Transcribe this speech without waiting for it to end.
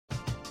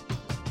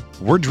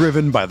We're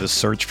driven by the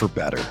search for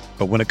better.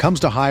 But when it comes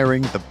to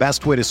hiring, the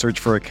best way to search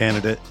for a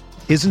candidate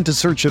isn't to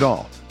search at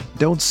all.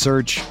 Don't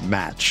search,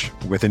 match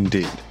with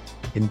Indeed.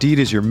 Indeed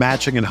is your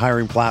matching and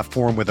hiring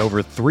platform with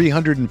over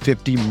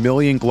 350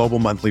 million global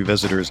monthly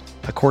visitors,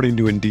 according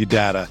to Indeed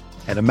data,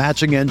 and a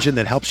matching engine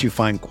that helps you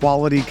find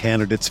quality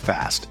candidates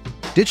fast.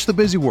 Ditch the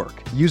busy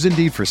work. Use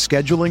Indeed for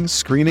scheduling,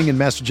 screening, and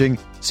messaging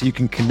so you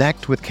can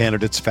connect with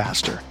candidates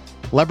faster.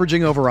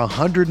 Leveraging over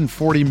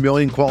 140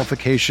 million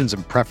qualifications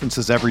and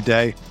preferences every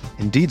day,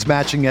 Indeed's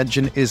matching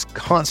engine is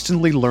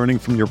constantly learning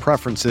from your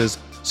preferences,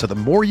 so the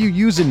more you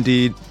use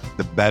Indeed,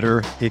 the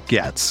better it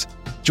gets.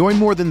 Join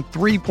more than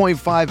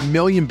 3.5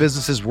 million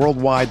businesses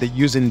worldwide that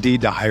use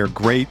Indeed to hire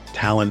great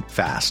talent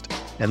fast.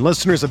 And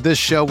listeners of this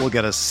show will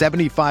get a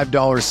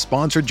 $75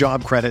 sponsored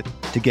job credit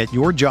to get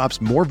your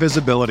jobs more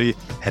visibility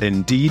at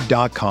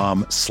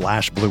Indeed.com/Blue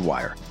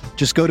Wire.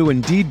 Just go to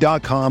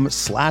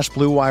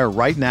Indeed.com/Blue Wire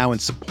right now and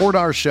support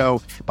our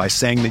show by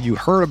saying that you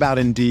heard about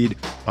Indeed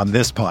on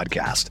this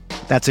podcast.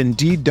 That's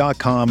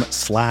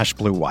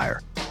Indeed.com/Blue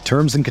Wire.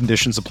 Terms and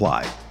conditions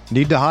apply.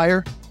 Need to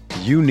hire?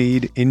 You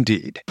need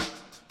Indeed. Do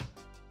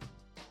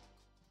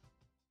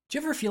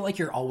you ever feel like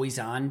you're always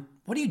on?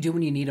 What do you do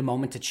when you need a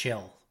moment to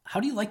chill? How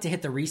do you like to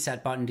hit the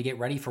reset button to get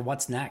ready for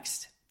what's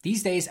next?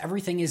 These days,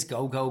 everything is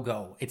go, go,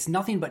 go. It's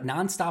nothing but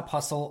nonstop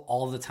hustle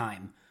all the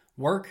time.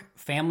 Work,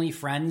 family,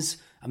 friends,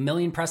 a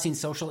million pressing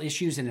social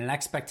issues, and an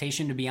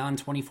expectation to be on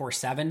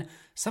 24/7.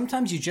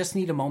 Sometimes you just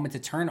need a moment to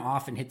turn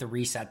off and hit the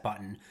reset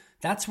button.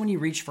 That's when you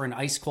reach for an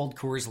ice-cold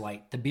Coors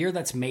Light, the beer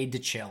that's made to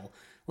chill.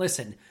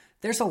 Listen,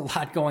 there's a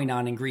lot going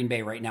on in Green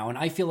Bay right now, and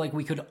I feel like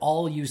we could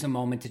all use a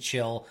moment to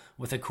chill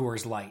with a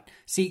Coors Light.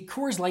 See,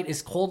 Coors Light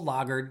is cold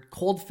lagered,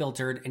 cold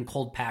filtered, and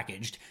cold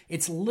packaged.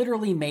 It's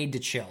literally made to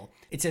chill.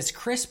 It's as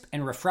crisp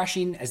and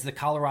refreshing as the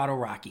Colorado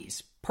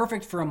Rockies.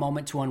 Perfect for a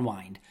moment to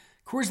unwind.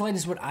 Coors Light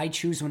is what I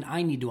choose when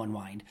I need to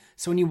unwind.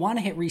 So when you want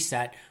to hit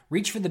reset,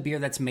 reach for the beer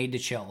that's made to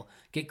chill.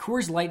 Get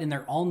Coors Light in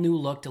their all-new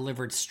look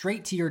delivered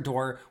straight to your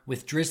door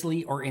with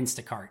Drizzly or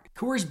Instacart.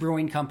 Coors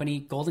Brewing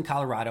Company, Golden,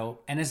 Colorado,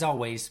 and as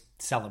always,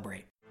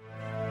 celebrate.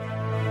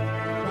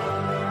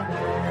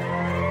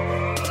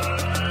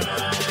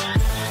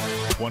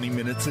 "20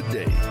 minutes a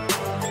day,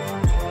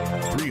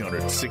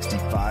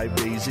 365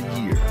 days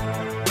a year.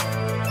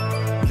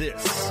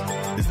 This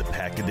is the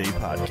Pack-A-Day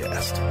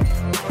Podcast.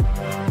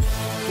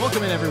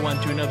 Welcome in,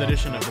 everyone, to another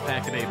edition of the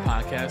Pack-A-Day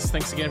Podcast.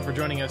 Thanks again for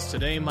joining us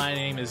today. My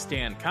name is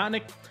Dan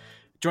Kotnick.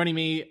 Joining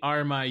me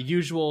are my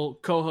usual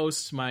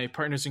co-hosts, my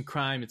partners in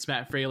crime. It's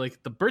Matt Freilich,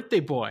 the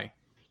birthday boy,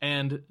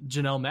 and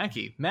Janelle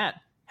Mackey.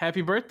 Matt,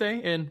 happy birthday,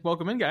 and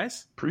welcome in,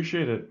 guys.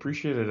 Appreciate it.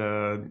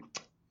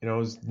 It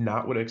was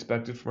not what I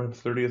expected for my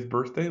 30th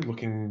birthday.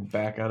 Looking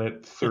back on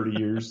it 30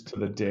 years to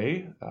the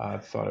day, I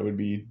thought I would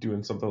be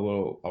doing something a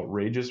little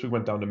outrageous. We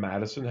went down to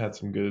Madison, had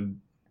some good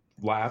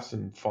laughs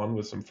and fun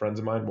with some friends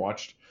of mine,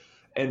 watched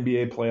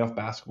NBA playoff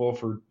basketball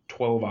for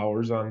 12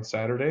 hours on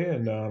Saturday,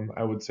 and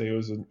I would say it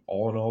was an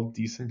all-in-all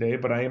decent day,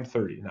 but I am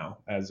 30 now,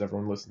 as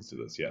everyone listens to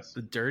this, yes.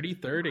 The dirty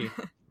 30.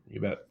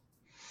 You bet.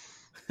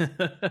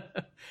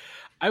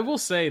 I will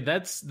say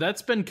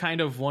that's been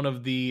kind of one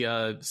of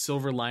the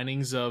silver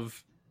linings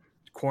of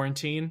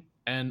quarantine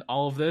and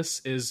all of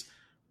this is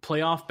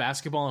playoff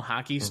basketball and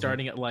hockey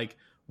starting at like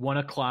 1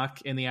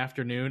 o'clock in the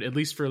afternoon. At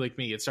least for like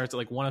me, it starts at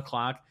like 1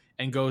 o'clock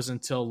and goes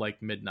until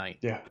like midnight.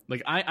 Yeah.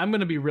 Like I'm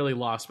going to be really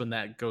lost when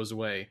that goes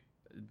away.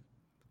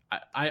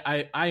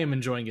 I am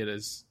enjoying it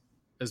as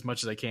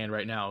much as I can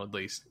right now, at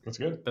least. That's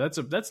good. But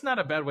that's not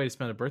a bad way to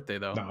spend a birthday,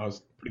 though. No, it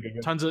was pretty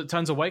good.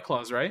 Tons of White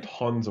Claws, right?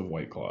 Tons of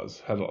White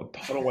Claws. Had a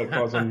ton of White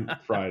Claws on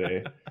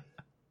Friday.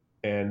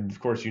 And of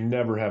course, you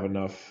never have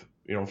enough,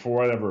 for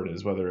whatever it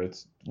is, whether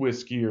it's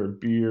whiskey or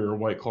beer or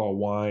White Claw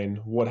wine,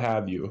 what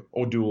have you.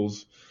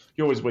 O'Doul's.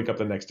 You always wake up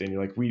the next day and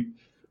you're like, we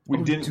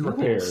didn't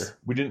prepare.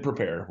 We didn't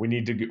prepare. We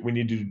need to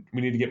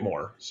get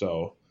more.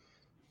 So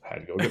I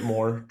had to go get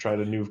more. Tried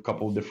a new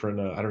couple of different.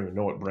 I don't even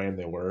know what brand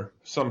they were.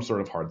 Some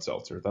sort of hard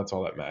seltzer. That's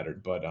all that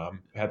mattered. But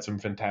had some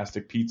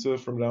fantastic pizza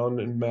from down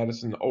in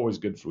Madison. Always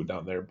good food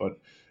down there. But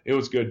it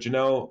was good.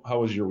 Janelle, how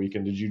was your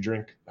weekend? Did you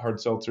drink hard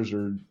seltzers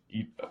or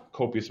eat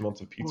copious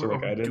amounts of pizza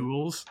like I did?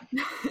 Duels?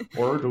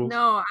 Or O'Doul's?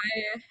 No,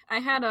 I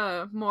had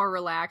a more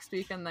relaxed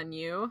weekend than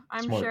you.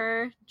 I'm Smart.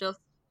 sure. Just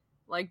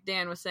like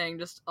Dan was saying,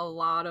 just a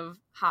lot of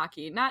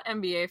hockey. Not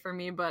NBA for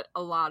me, but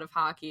a lot of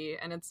hockey.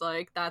 And it's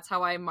like, that's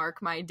how I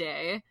mark my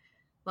day.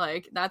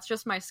 Like, that's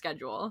just my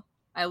schedule.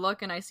 I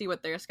look and I see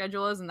what their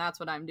schedule is, and that's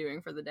what I'm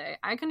doing for the day.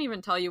 I couldn't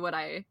even tell you what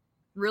I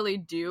really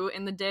do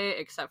in the day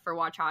except for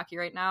watch hockey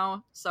right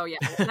now. So yeah,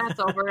 when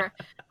that's over,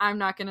 I'm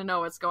not going to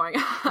know what's going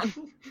on.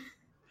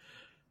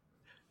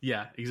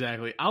 Yeah,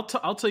 exactly. I'll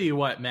tell you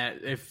what, Matt,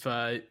 if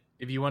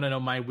you want to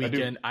know my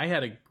weekend,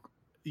 I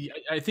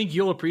think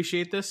you'll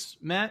appreciate this,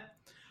 Matt.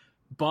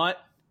 Bought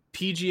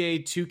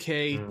PGA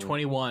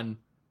 2K21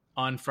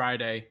 on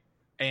Friday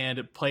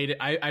and played it.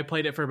 I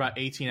played it for about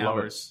 18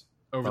 hours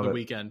over the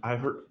weekend. I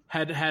heard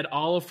had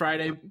all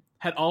Friday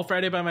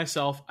by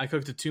myself. I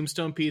cooked a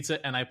Tombstone pizza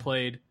and I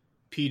played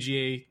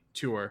PGA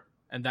Tour,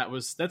 and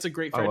that's a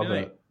great Friday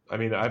night. I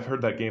mean, I've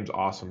heard that game's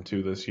awesome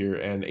too this year,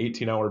 and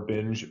 18-hour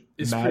binge.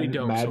 It's pretty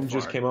dope. Madden so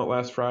just came out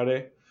last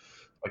Friday,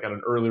 like on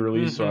an early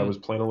release. So I Mhm. was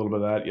playing a little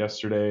bit of that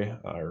yesterday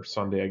or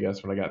Sunday, I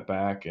guess, when I got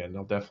back, and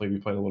I'll definitely be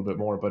playing a little bit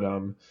more. But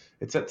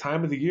it's that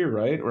time of the year,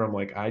 right, where I'm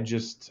like, I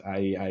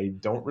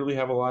don't really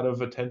have a lot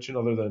of attention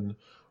other than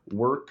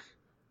work,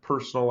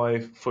 personal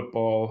life,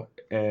 football,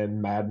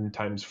 and Madden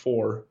times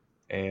 4.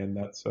 And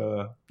that's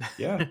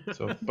yeah.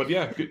 So, but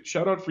yeah, good,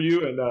 shout out for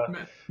you. And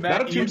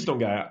not a Tombstone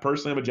guy.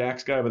 Personally, I'm a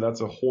Jax guy, but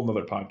that's a whole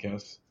nother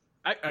podcast.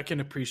 I can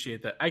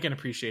appreciate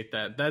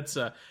that. That's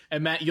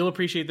and Matt, you'll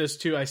appreciate this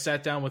too. I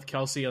sat down with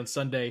Kelsey on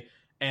Sunday,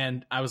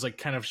 and I was like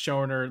kind of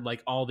showing her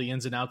like all the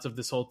ins and outs of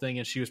this whole thing,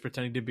 and she was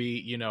pretending to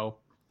be,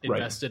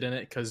 invested in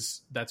it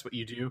because that's what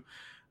you do.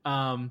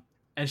 And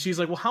she's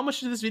like, "Well, how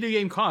much did this video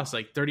game cost?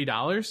 Like $30?"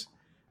 I was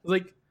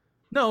like,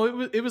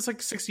 "No, it was like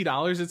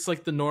 $60. It's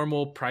like the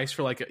normal price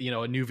for like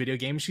a new video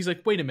game." She's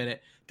like, "Wait a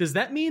minute, does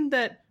that mean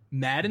that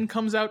Madden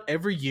comes out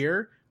every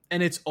year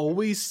and it's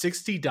always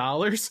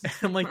 $60?" And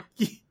I'm like,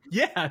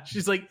 "Yeah."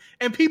 She's like,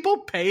 "And people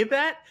pay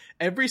that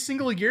every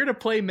single year to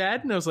play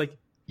Madden?" I was like,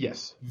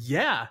 Yes.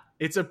 "Yeah,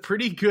 it's a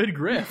pretty good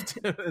grift,"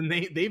 and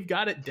they've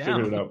got it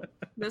down. Figured it out.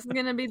 This is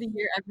gonna be the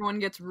year everyone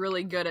gets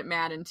really good at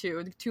Madden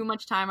too. Too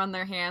much time on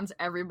their hands,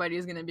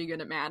 everybody's gonna be good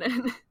at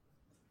Madden.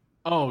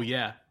 Oh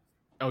yeah.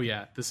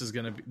 This is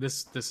gonna be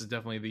this is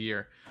definitely the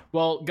year.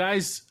 Well,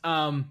 guys,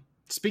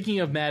 speaking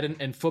of Madden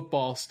and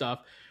football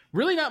stuff,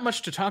 really not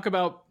much to talk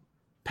about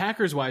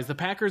Packers wise. The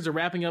Packers are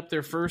wrapping up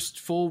their first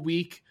full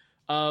week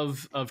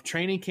of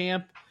training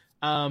camp.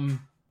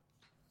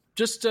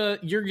 Just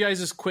your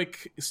guys'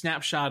 quick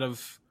snapshot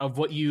of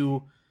what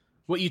you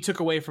took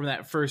away from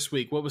that first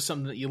week. What was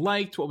something that you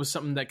liked? What was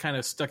something that kind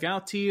of stuck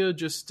out to you?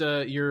 Just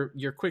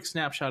your quick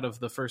snapshot of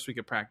the first week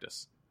of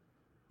practice.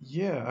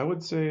 Yeah, I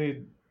would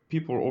say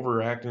people are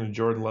overreacting to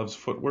Jordan Love's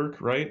footwork,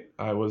 right?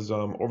 I was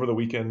over the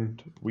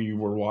weekend, we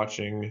were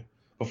watching,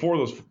 before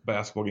those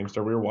basketball games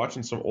started, we were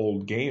watching some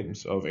old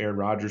games of Aaron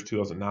Rodgers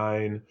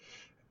 2009,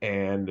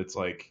 and it's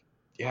like,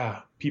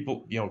 yeah,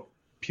 people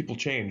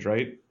change,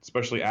 right?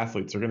 Especially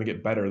athletes are going to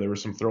get better. There were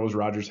some throws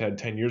Rodgers had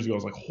 10 years ago. I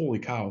was like, holy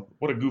cow,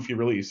 what a goofy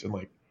release. And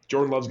like,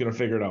 Jordan Love's going to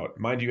figure it out.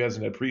 Mind you, he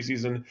hasn't had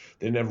preseason.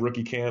 They didn't have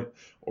rookie camp,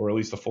 or at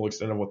least the full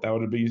extent of what that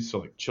would be. So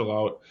like, chill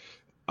out.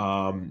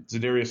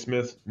 Zadarius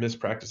Smith missed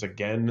practice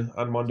again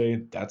on Monday.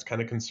 That's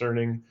kind of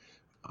concerning.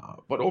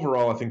 But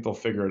overall, I think they'll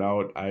figure it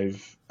out.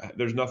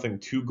 There's nothing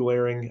too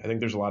glaring. I think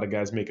there's a lot of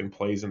guys making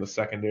plays in the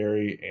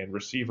secondary and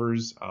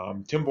receivers.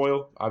 Tim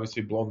Boyle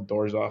obviously blown the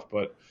doors off,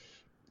 but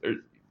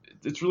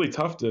it's really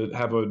tough to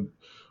have a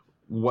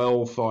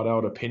well thought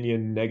out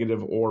opinion,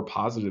 negative or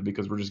positive,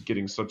 because we're just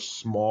getting such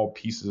small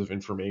pieces of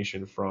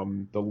information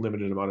from the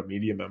limited amount of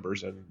media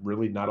members and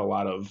really not a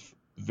lot of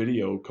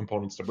video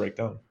components to break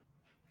down.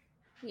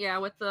 Yeah,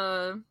 with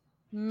the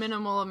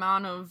minimal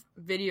amount of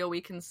video we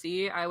can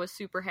see, I was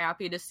super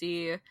happy to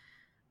see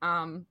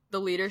the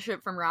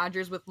leadership from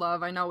Rodgers with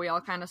Love. I know we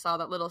all kind of saw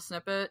that little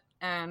snippet,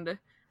 and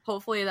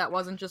hopefully that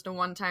wasn't just a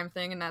one-time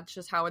thing, and that's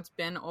just how it's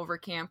been over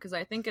camp, because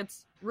I think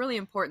it's really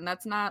important.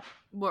 That's not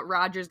what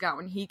Rodgers got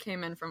when he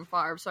came in from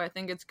Favre, so I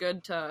think it's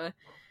good to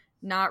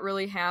not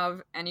really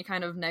have any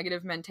kind of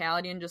negative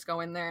mentality and just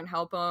go in there and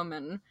help him.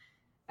 And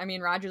I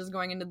mean, Rodgers is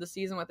going into the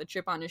season with a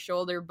chip on his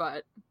shoulder,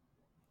 but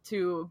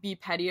to be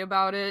petty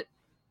about it,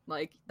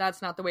 like,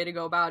 that's not the way to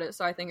go about it.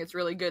 So I think it's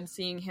really good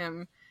seeing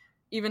him,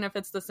 even if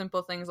it's the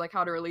simple things like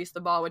how to release the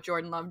ball with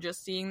Jordan Love,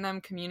 just seeing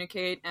them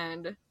communicate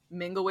and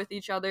mingle with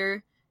each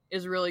other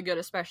is really good,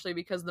 especially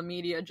because the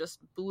media just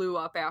blew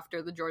up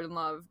after the Jordan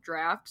Love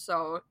draft.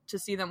 So to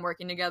see them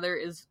working together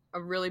is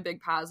a really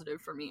big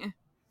positive for me.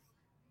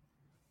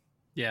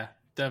 Yeah,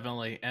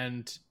 definitely.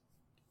 And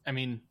I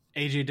mean,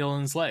 AJ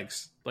Dillon's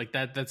legs, like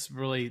that's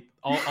really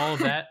all of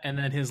that. And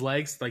then his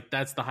legs, like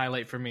that's the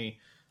highlight for me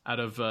out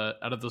of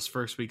those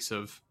first week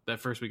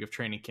of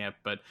training camp.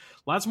 But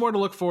lots more to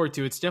look forward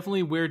to. It's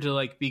definitely weird to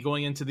like be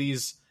going into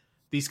these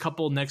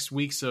couple next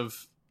weeks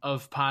of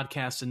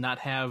podcasts and not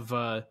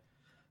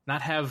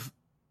have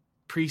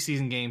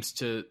preseason games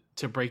to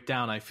break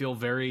down. I feel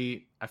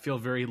very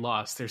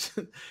lost.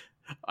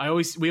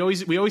 We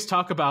always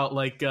talk about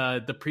like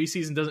the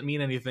preseason doesn't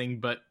mean anything,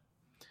 but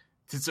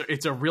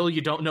it's a real, you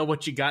don't know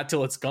what you got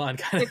till it's gone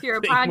kind of if you're a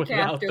thing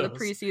podcaster, the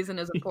preseason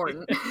is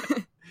important.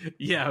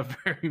 Yeah,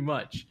 very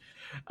much.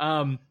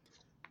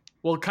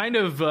 Well, kind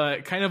of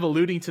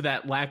alluding to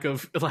that lack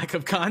of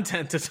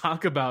content to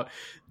talk about.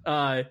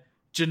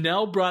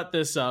 Janelle brought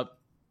this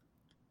up,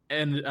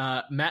 and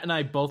Matt and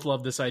I both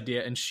love this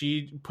idea, and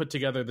she put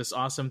together this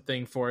awesome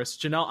thing for us.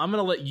 Janelle, I'm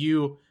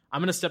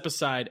going to step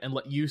aside and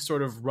let you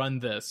sort of run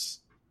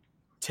this.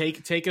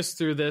 Take us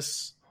through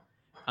this.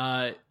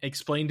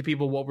 Explain to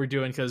people what we're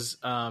doing, because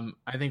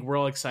I think we're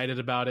all excited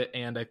about it,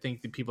 and I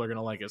think the people are going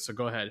to like it. So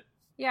go ahead.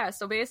 Yeah,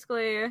 so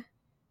basically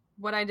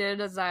what I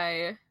did is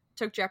I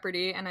took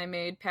Jeopardy and I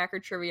made Packer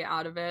trivia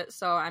out of it.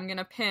 So I'm going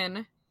to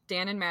pin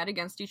Dan and Matt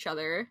against each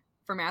other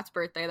for Matt's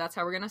birthday. That's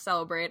how we're going to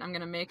celebrate. I'm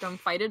going to make them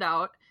fight it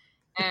out,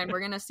 and we're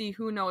going to see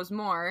who knows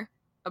more.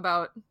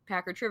 about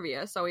Packer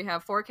trivia. So we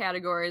have 4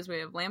 categories. We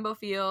have Lambeau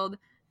Field,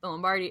 the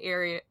Lombardi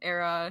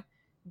era,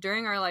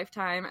 during our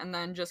lifetime, and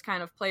then just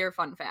kind of player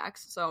fun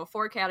facts. So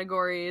 4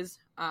 categories,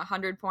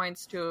 100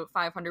 points to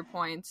 500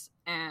 points,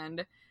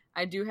 and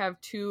I do have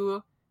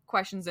 2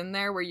 questions in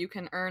there where you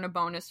can earn a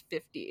bonus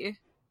 50.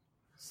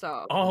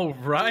 So oh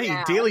right,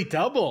 yeah. Daily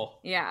double.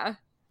 Yeah.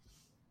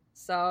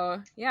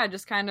 So yeah,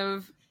 just kind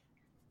of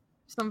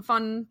some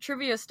fun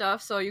trivia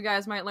stuff. So you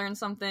guys might learn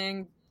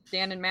something.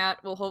 Dan and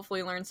Matt will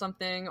hopefully learn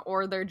something,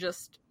 or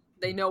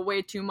they know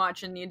way too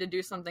much and need to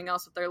do something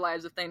else with their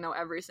lives if they know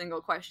every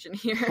single question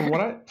here. From what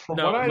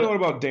I know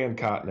about Dan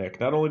Kotnick,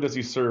 not only does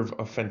he serve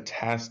a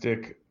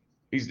fantastic,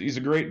 he's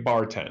a great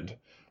bartend,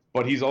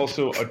 but he's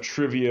also a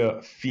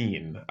trivia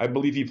fiend. I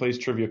believe he plays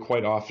trivia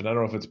quite often. I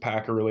don't know if it's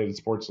Packer related,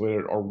 sports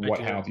related, or what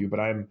have you, but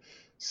I'm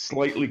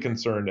slightly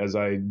concerned as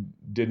I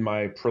did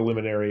my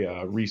preliminary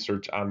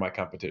research on my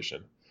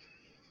competition.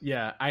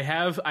 Yeah, I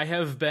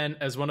have been,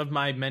 as one of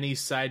my many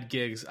side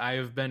gigs, I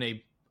have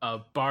been a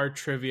bar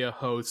trivia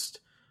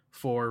host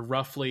for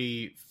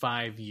roughly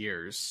 5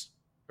 years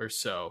or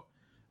so,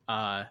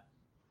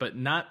 but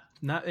not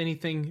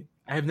anything.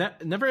 I have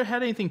never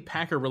had anything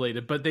Packer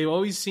related, but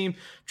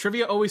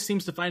trivia always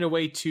seems to find a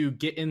way to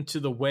get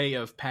into the way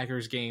of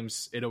Packers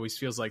games. It always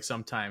feels like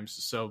sometimes.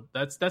 So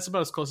that's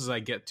about as close as I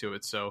get to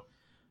it. So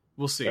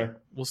we'll see. Fair.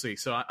 We'll see.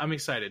 So I'm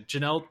excited.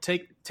 Janelle,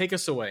 take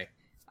us away.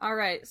 All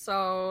right.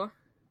 So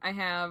I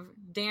have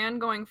Dan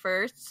going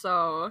first.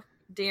 So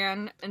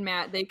Dan and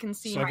Matt, they can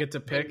see. So I get to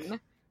pick.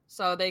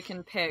 So they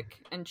can pick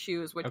and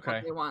choose which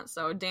one they want.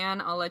 So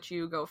Dan, I'll let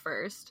you go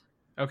first.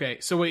 Okay,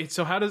 so wait,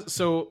 so how does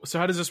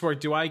this work?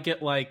 Do I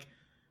get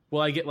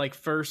will I get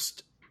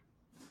first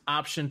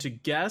option to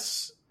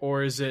guess,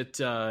 or is it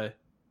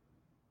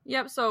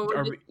Yep, so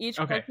each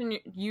question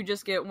you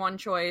just get one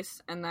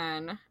choice and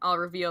then I'll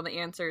reveal the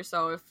answer.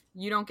 So if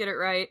you don't get it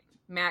right,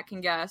 Matt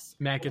can guess.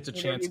 Matt gets a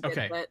chance.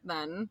 Okay.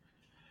 Then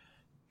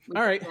we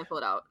all right. cancel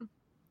it out.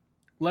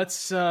 Let's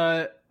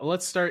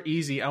start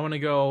easy. I want to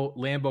go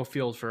Lambeau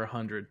Field for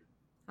 100.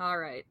 All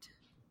right.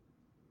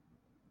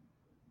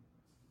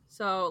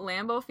 So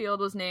Lambeau Field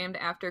was named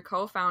after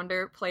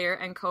co-founder, player,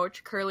 and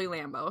coach Curly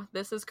Lambeau.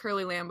 This is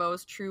Curly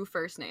Lambeau's true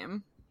first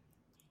name.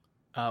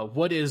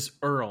 What is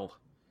Earl?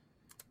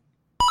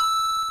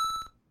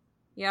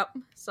 Yep,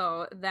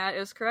 so that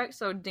is correct.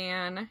 So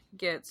Dan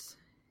gets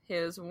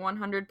his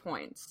 100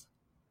 points.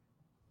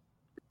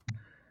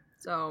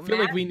 So I feel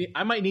like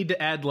I might need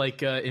to add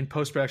in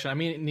post-production. I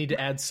need to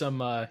add some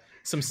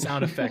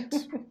sound effect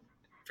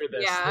for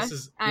this. Yeah,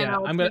 I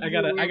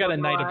got a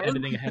night of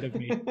editing ahead of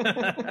me.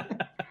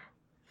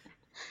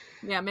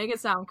 Yeah, make it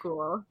sound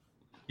cool.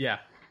 Yeah.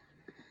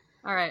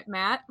 All right,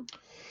 Matt.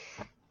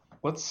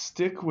 Let's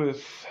stick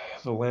with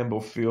the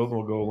Lambeau Field.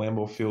 We'll go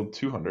Lambeau Field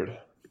 200.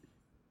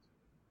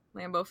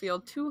 Lambeau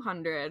Field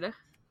 200.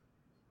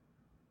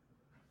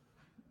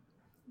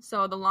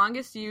 So the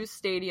longest used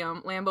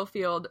stadium, Lambeau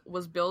Field,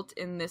 was built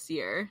in this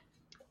year.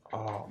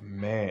 Oh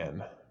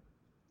man.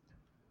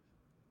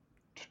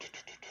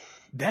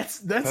 That's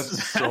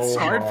so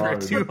hard for a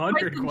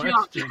 200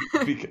 question.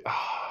 I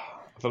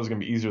thought it was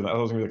going to be easier than that. I thought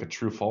it was going to be like a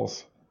true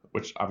false,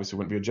 which obviously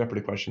wouldn't be a Jeopardy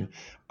question.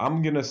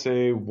 I'm going to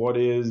say, what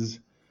is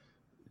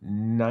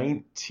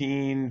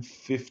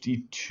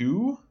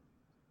 1952?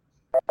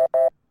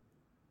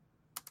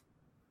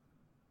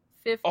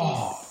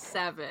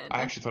 57.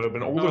 I actually thought it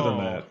would have been older than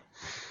that.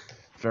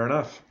 Fair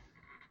enough.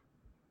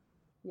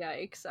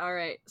 Yikes. All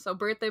right. So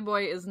Birthday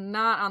Boy is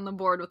not on the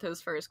board with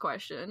his first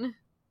question.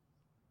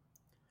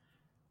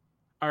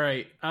 All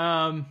right.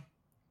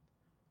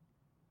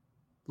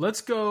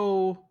 Let's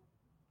go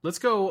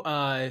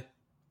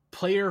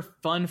player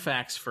fun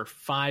facts for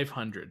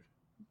 500.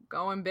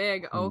 Going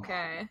big.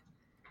 Okay.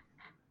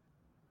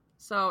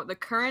 So the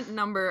current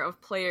number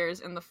of players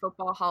in the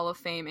Football Hall of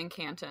Fame in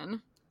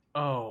Canton.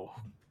 Oh,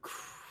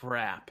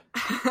 crap.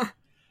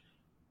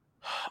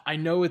 I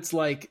know it's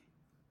like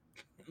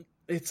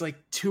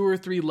 2 or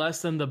 3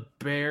 less than the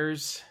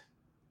Bears.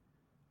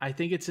 I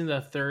think it's in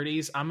the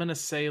 30s. I'm going to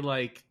say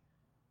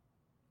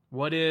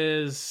what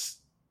is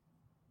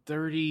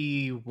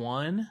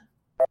 31?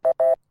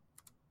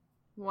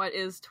 What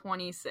is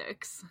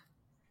 26?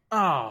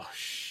 Oh,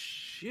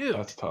 shoot.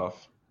 That's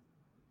tough.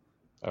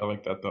 I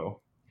like that,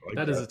 though.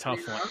 That is a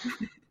tough one.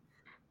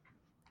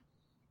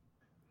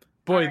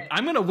 Boy, right.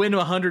 I'm going to win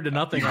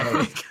 100-0, I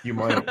think. You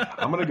might.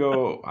 I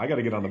got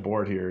to get on the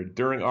board here.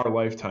 During our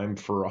lifetime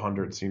for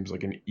 100 seems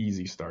like an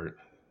easy start.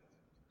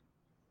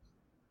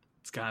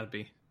 It's got to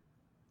be.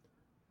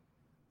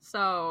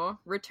 So,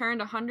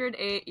 returned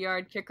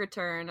 108-yard kick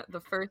return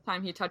the first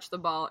time he touched the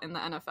ball in the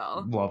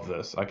NFL. Love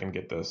this. I can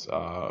get this.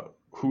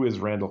 Who is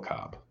Randall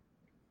Cobb?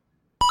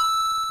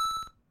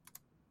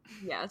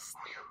 Yes.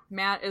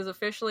 Matt is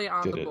officially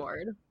on the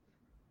board.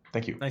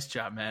 Thank you. Nice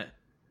job, Matt.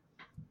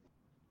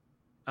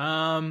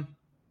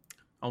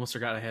 Almost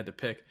forgot I had to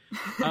pick.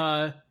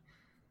 How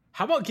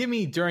about give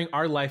me during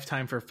our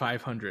lifetime for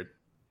 500?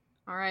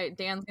 All right,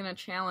 Dan's going to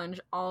challenge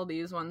all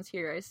these ones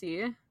here, I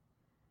see.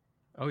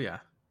 Oh, yeah.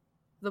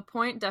 the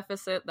point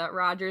deficit that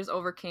Rodgers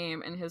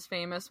overcame in his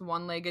famous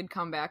one-legged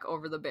comeback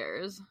over the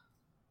Bears.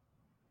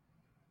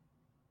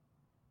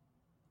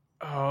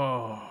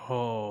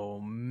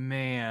 Oh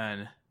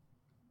man.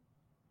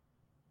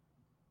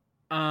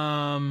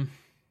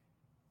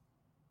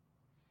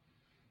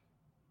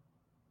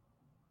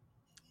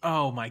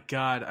 Oh my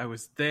God, I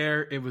was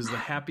there. It was the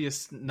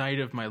happiest night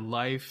of my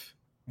life.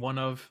 One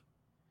of.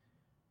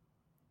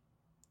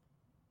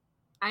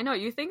 I know,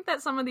 you think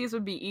that some of these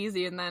would be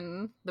easy, and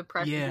then the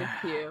pressure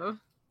gets to you.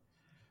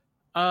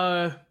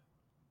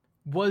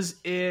 Was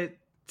it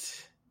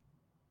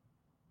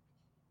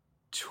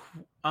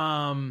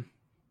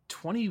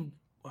 20?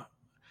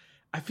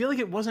 I feel like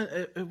it wasn't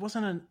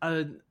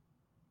a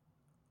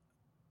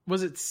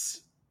was it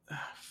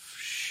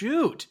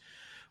shoot?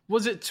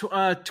 Was it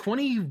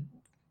 20?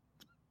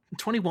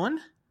 21?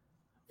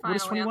 What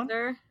is 21?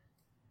 Answer?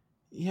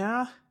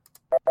 Yeah.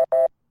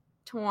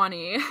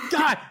 20.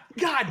 God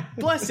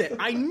bless it.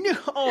 I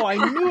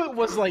knew it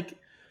was like,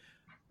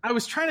 I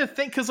was trying to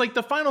think, because like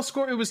the final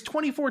score, it was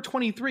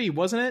 24-23,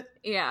 wasn't it?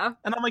 Yeah.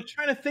 And I'm like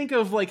trying to think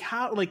of like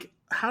how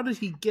did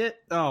he get,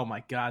 oh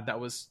my God, that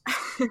was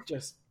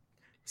just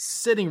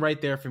sitting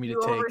right there for me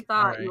to take.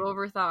 You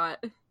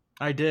overthought.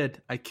 I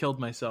did. I killed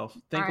myself.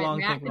 Think long,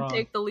 Matt think wrong.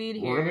 Take the lead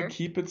here. We're going to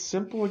keep it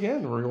simple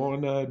again. We're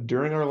going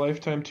during our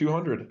lifetime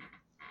 200.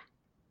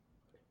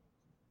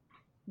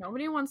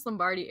 Nobody wants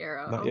Lombardi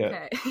era. Not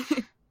okay.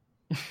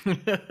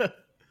 yet.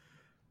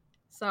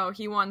 So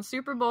he won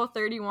Super Bowl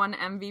 31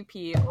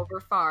 MVP over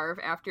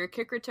Favre after a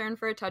kick return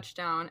for a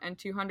touchdown and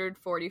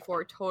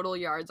 244 total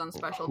yards on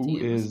special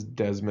teams. Who is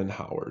Desmond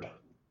Howard?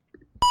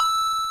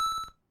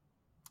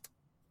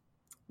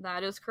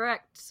 That is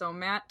correct. So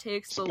Matt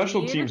takes the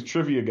Special lead. teams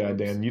trivia guy,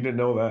 Dan. You didn't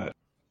know that.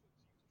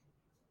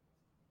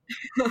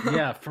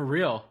 Yeah, for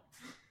real.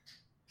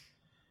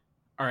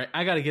 All right,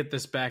 I got to get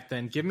this back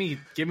then. Give me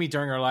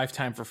during our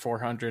lifetime for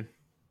 400.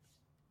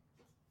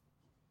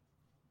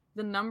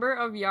 The number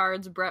of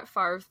yards Brett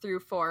Favre threw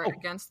for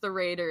against the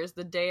Raiders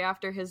the day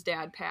after his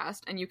dad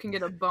passed, and you can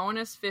get a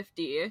bonus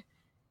 50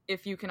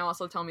 if you can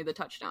also tell me the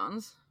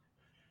touchdowns.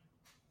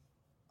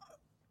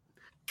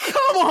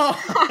 Come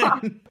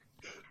on!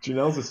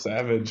 Janelle's a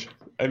savage.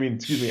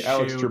 Alex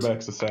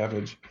Trebek's a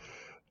savage.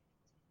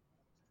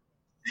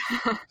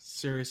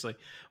 Seriously.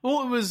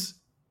 Well,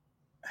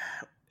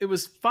 it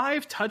was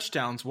 5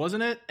 touchdowns,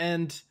 wasn't it?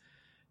 And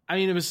I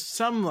mean, it was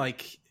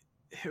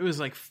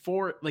like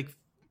 4, like,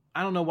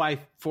 I don't know why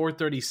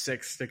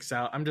 436 sticks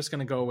out. I'm just going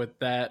to go with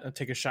that. I'll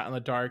take a shot in the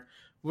dark.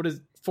 What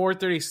is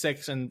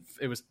 436? And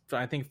it was,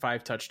 I think,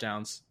 5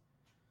 touchdowns.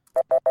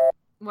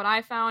 What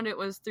I found, it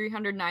was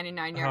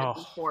 399 yards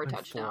and 4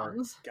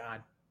 touchdowns.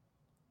 God.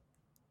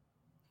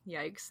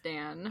 Yikes,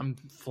 Dan. I'm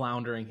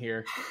floundering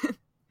here.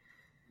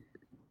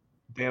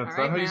 Dan, it's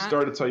not how you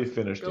start, it's how you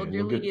finish, Dan.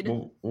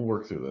 We'll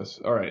work through this.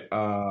 All right.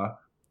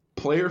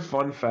 Player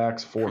fun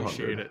facts 400.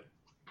 Appreciate it.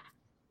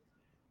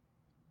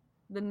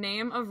 The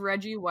name of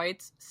Reggie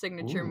White's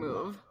signature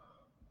move.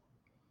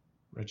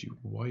 Reggie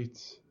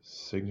White's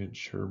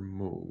signature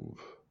move.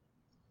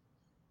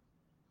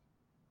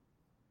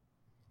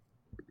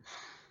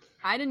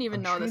 I didn't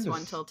even know this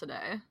one till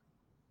today.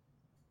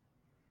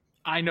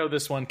 I know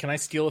this one. Can I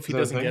steal if he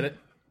doesn't get it?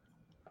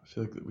 I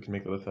feel like we can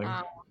make that a thing.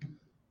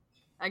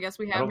 I guess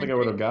we have. I don't think I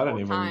would have got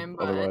any of them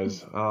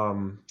otherwise.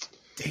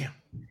 Damn.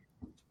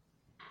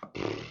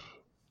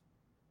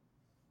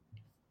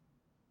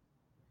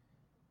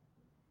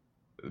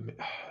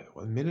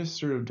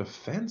 Minister of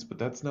Defense, but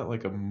that's not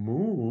like a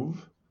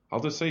move.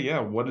 I'll just say,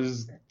 what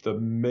is the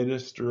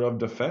Minister of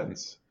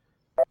Defense?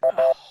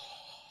 All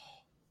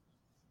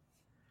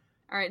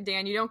right,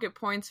 Dan, you don't get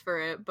points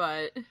for it,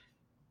 but...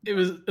 It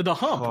was the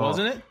hump,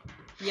 wasn't it?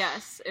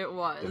 Yes, it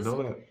was. I didn't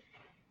know that.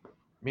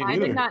 Me I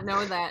neither. did not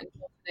know that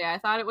until today. I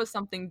thought it was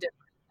something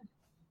different.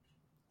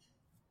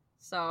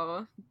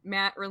 So,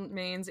 Matt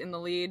remains in the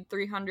lead,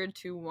 300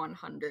 to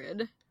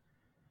 100.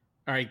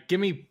 All right,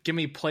 give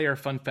me player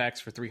fun facts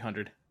for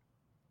 300.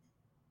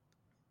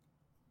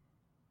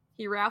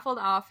 He raffled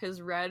off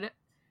his red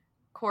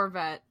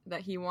Corvette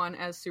that he won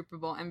as Super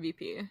Bowl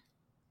MVP.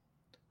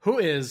 Who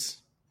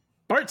is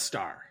Bart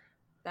Starr?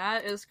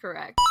 That is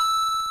correct.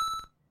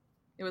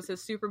 It was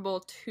his Super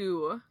Bowl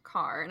II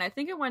car, and I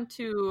think it went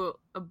to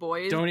a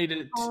boys'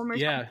 donated home or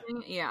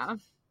something. Yeah.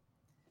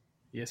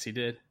 Yes, he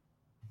did.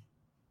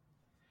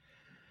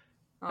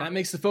 That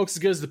makes the folks as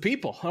good as the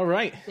people. All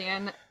right.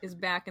 Dan is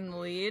back in the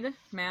lead.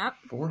 Matt?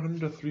 400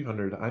 to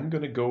 300. I'm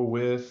going to go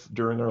with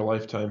during our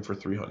lifetime for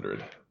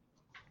 300.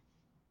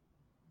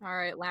 All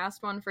right,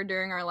 last one for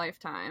during our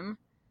lifetime.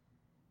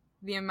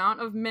 The amount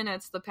of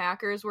minutes the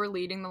Packers were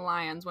leading the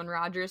Lions when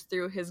Rodgers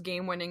threw his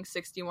game-winning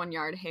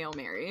 61-yard Hail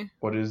Mary.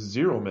 What is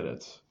 0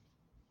 minutes?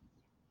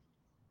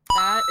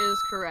 That is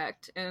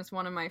correct, and it's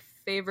one of my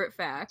favorite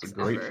facts It's a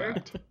great ever.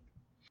 fact.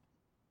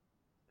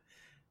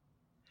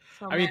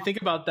 So I mean,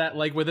 think about that.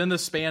 Like, within the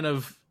span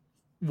of,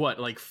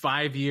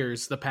 5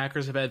 years, the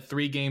Packers have had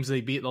 3 games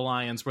they beat the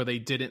Lions where they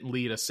didn't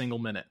lead a single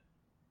minute.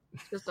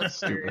 just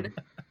absurd.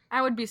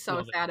 I would be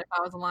so sad if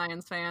I was a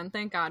Lions fan.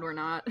 Thank God we're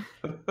not.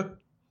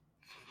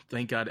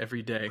 Thank God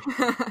every day.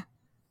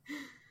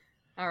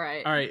 All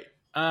right. All right.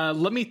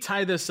 Let me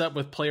tie this up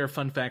with player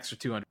fun facts for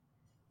 200.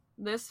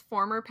 This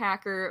former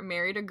Packer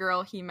married a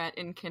girl he met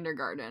in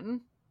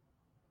kindergarten.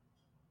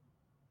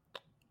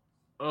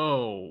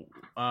 Oh,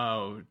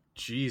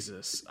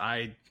 Jesus.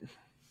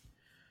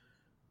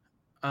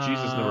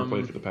 Jesus never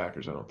played for the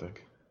Packers, I don't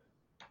think.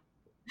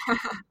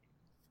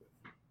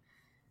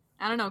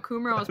 I don't know.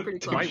 Kumro was pretty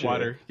close.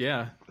 Whitewater.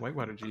 Yeah.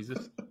 Whitewater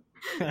Jesus.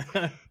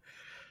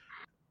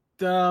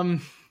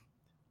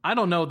 I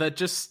don't know. That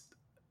just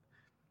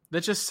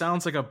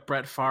sounds like a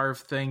Brett Favre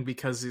thing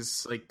because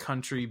he's like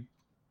country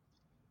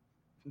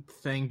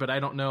thing, but I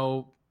don't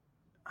know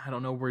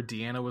where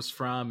Deanna was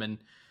from, and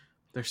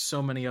there's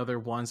so many other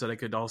ones that I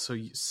could also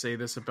say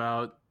this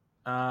about.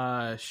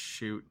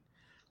 Shoot.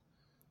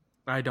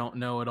 I don't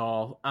know at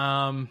all.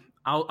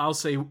 I'll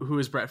say, who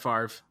is Brett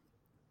Favre?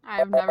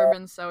 I've never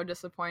been so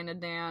disappointed,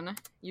 Dan.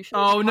 You should.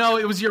 Oh no,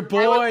 it was your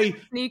boy.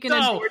 Sneaking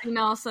a Jordy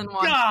Nelson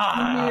one. God.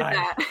 You knew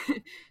that.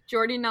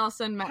 Jordy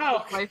Nelson met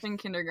his wife in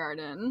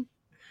kindergarten.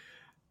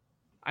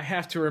 I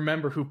have to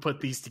remember who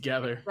put these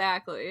together.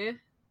 Exactly.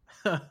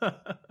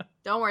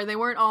 Don't worry, they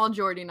weren't all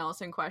Jordy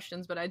Nelson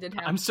questions, but I did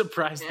have. I'm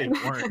surprised they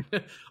weren't.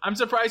 I'm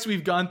surprised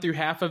we've gone through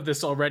half of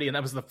this already, and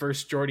that was the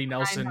first Jordy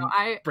Nelson.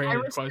 I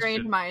restrained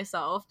question.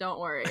 myself. Don't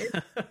worry.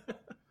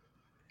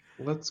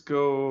 Let's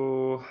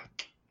go.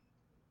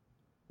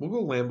 We'll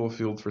go Lambeau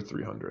Field for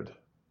 300.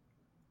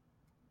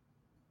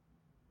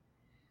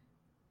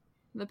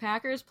 The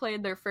Packers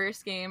played their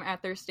first game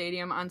at their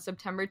stadium on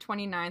September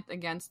 29th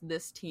against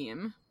this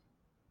team.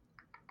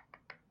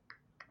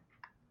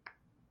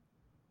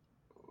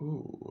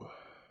 Ooh.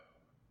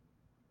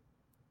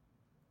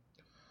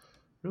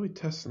 Really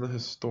testing the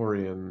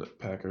historian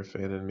Packer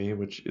fan in me,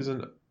 which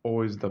isn't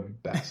always the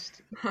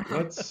best.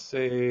 Let's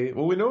say,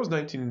 well, we know it was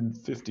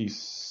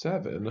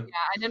 1957. Yeah,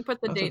 I didn't put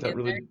the date in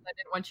really... there because I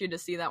didn't want you to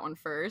see that one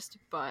first,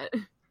 but...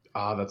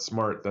 That's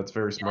smart. That's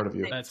very smart of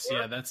you. That's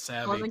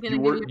savvy.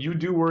 You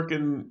do work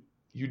in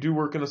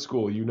a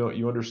school.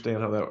 You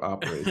understand how that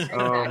operates.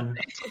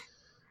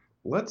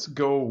 Let's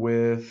go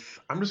with,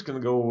 I'm just going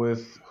to go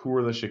with, who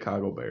are the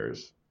Chicago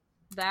Bears?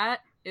 That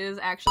is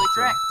actually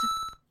correct.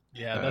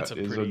 Yeah, that's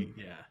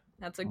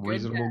that's a good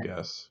reasonable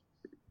guess.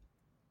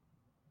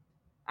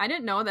 I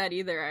didn't know that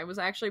either. I was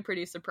actually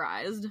pretty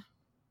surprised.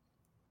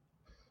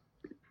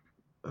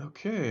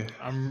 Okay.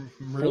 I'm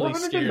really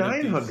scared.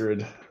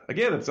 900.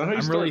 Again, it's not how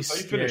you start, it's how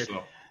you finish,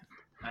 though.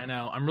 I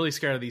know. I'm really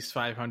scared of these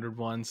 500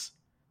 ones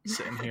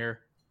sitting here.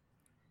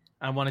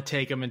 I want to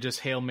take them and just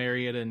Hail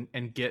Mary it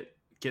and get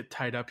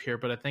tied up here,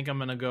 but I think I'm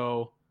gonna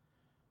go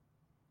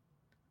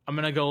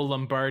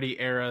Lombardi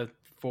era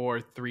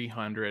for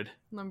 300.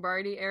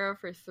 Lombardi era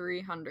for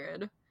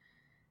 300.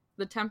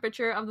 The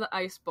temperature of the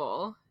ice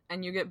bowl,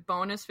 and you get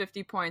bonus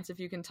 50 points if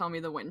you can tell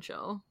me the wind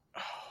chill.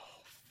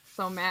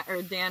 So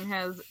Dan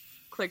has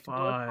clicked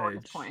both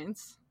bonus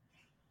points.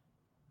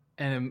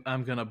 And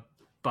I'm gonna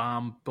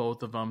bomb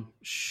both of them.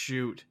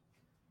 Shoot.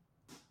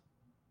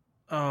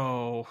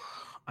 Oh,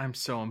 I'm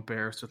so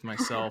embarrassed with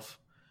myself.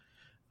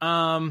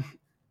 I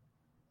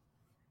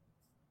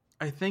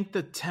think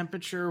the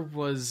temperature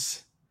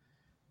was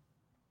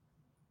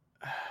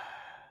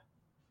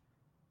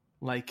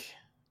like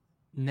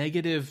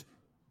 -10,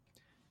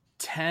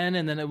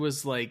 and then it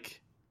was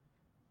like,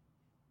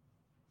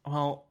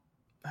 well,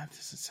 that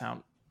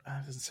doesn't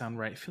sound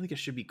right. I feel like it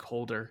should be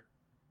colder.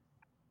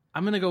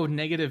 I'm gonna go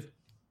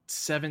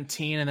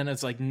 -17, and then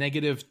it's like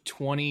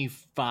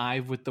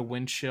 -25 with the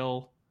wind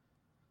chill.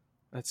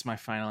 That's my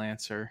final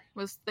answer. It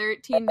was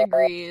 13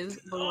 degrees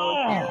below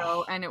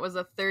zero, and it was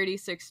a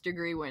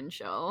 36-degree wind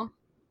chill.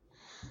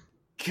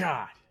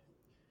 God.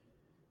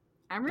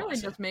 I'm really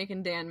just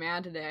making Dan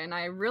mad today, and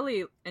I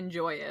really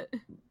enjoy it.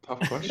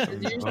 Tough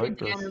question. Usually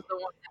Dan is the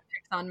one that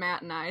picks on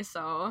Matt and I,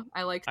 so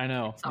I like to. I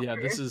know. Yeah,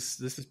 this is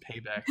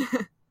payback.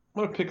 I'm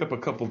going to pick up a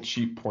couple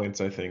cheap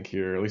points, I think,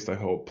 here. At least I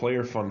hope.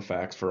 Player fun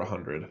facts for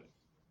 100.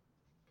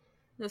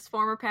 This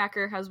former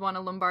Packer has won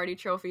a Lombardi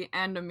trophy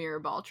and a Mirror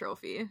Ball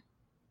trophy.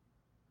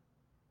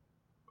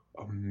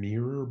 A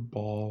Mirror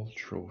Ball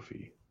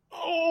trophy.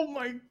 Oh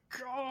my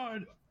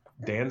God.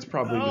 Dan's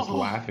probably just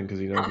laughing because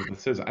he knows what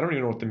this is. I don't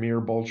even know what the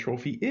Mirror Ball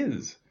trophy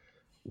is.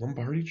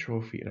 Lombardi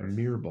trophy and a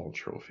Mirror Ball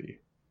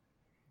trophy.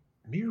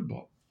 Mirror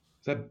Ball.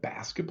 Is that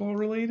basketball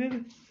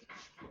related?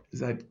 Is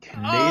that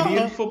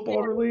Canadian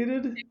football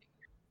related?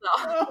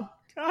 Oh,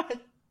 God.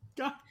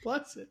 God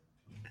bless it.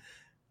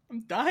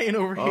 I'm dying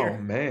over here. Oh,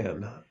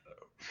 man.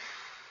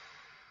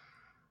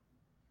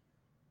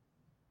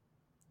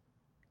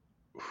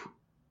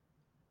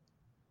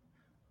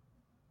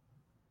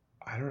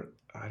 I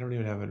don't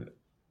even have an...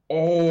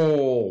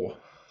 Oh!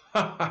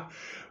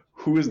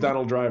 Who is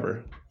Donald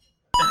Driver?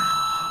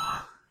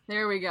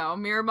 There we go.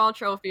 Mirror Ball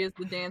trophy is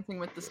the Dancing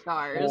with the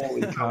Stars.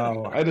 Holy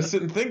cow. I had to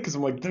sit and think because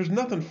I'm like, there's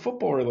nothing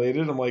football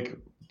related. I'm like,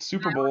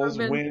 Super Bowls,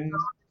 wins.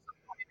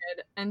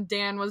 And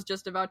Dan was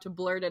just about to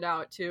blurt it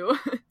out, too.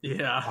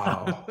 Yeah.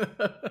 Wow.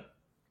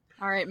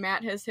 All right,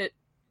 Matt has hit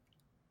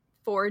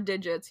 4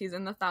 digits. He's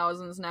in the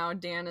thousands now.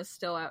 Dan is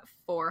still at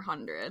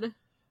 400.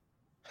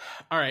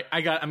 All right,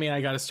 I got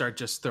to start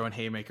just throwing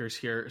haymakers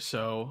here.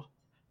 So,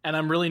 and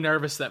I'm really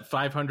nervous that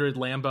 500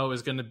 Lambeau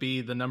is going to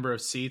be the number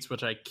of seats,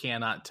 which I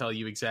cannot tell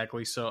you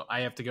exactly. So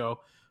I have to go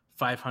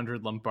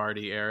 500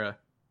 Lombardi era.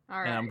 All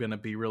right. And I'm going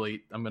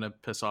to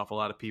piss off a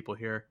lot of people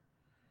here.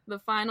 The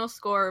final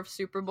score of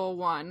Super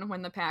Bowl I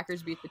when the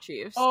Packers beat the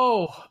Chiefs.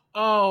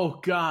 Oh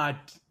God.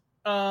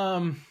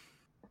 Oh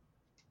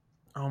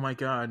my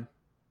God.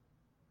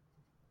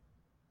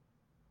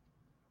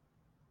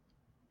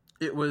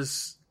 It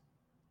was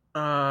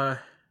it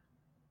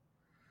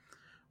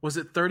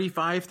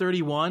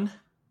 35-31?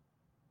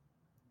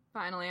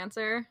 Final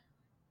answer?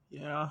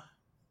 Yeah.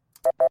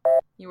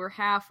 You were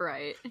half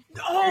right.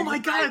 Oh my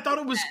God, I thought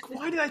it was,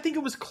 why did I think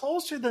it was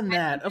closer than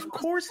that? Of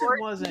course it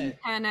wasn't.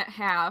 10 at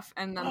half,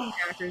 and then the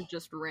Packers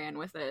just ran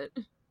with it.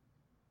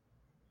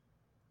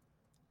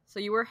 So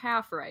you were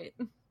half right.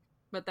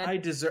 But that I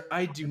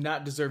do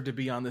not deserve to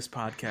be on this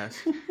podcast.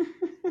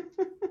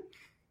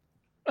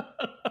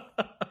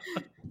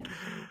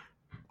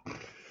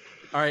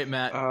 All right,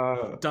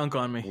 Matt, dunk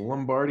on me.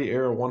 Lombardi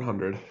era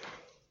 100.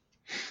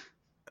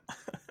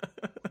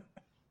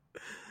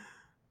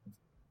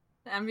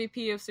 the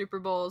MVP of Super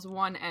Bowls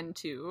 1 and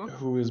 2.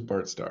 Who is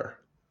Bart Starr?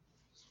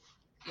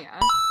 Yeah.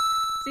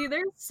 See,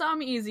 there's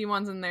some easy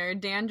ones in there.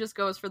 Dan just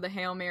goes for the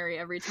Hail Mary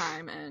every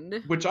time,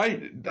 and Which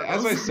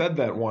as I said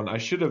that one, I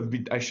should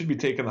be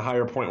taking the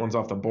higher point ones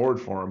off the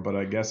board for him, but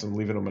I guess I'm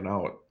leaving them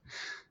out.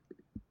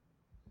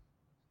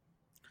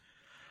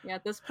 yeah,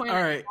 at this point, All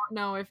I right. don't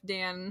know if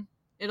Dan.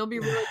 It'll be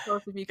really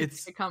close if you can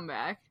make a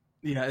comeback.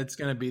 Yeah, this is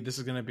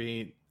gonna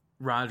be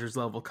Rodgers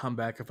level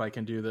comeback if I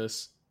can do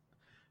this.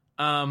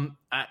 At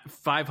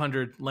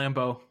 500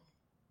 Lambeau.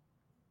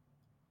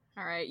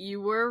 All right,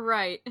 you were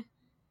right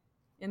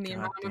in the God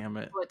amount damn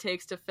of it. people it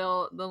takes to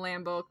fill the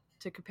Lambeau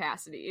to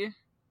capacity.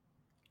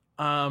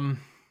 I'm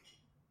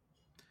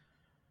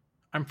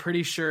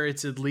pretty sure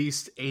it's at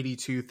least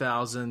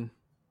 82,000.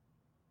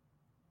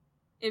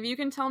 If you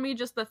can tell me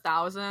just the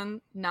 1,000,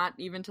 not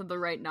even to the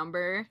right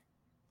number,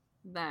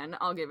 then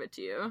I'll give it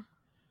to you.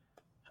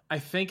 I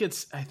think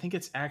it's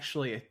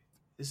actually,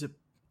 is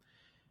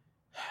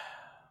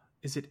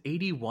it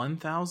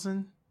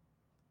 81,000?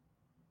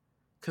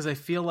 Because I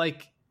feel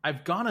like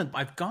I've gone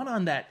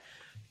on that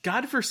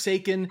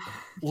godforsaken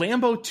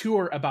Lambeau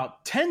tour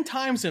about 10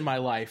 times in my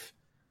life.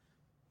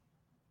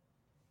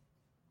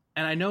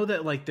 And I know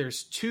that like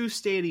there's 2 or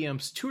 3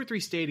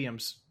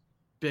 stadiums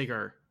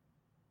bigger.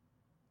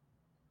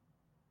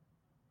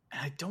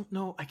 And I don't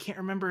know, I can't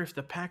remember if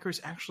the Packers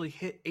actually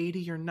hit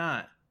 80 or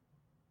not.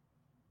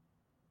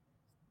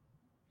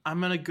 I'm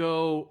going to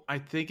go, I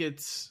think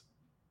it's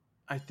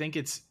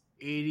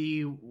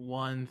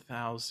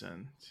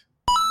 81,000.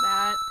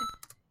 That,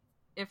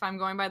 if I'm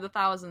going by the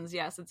thousands,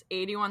 yes, it's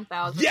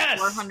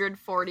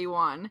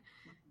 81,441.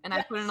 And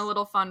I put in a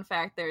little fun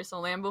fact there. So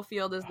Lambeau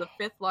Field is the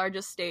 5th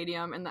largest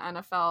stadium in the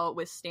NFL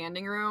with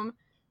standing room,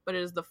 but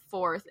it is the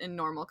 4th in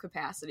normal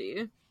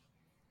capacity.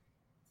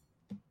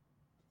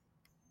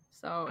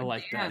 So I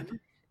like that.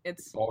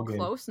 It's Ball game.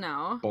 close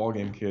now. Ball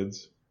game,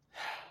 kids.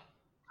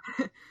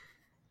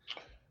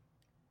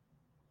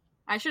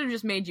 I should have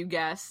just made you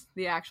guess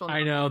the actual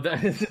number. I know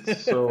that.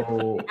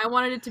 So I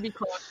wanted it to be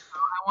close.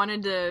 I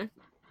wanted to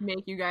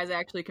make you guys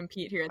actually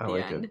compete here at I the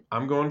like end. it.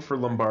 I'm going for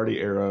Lombardi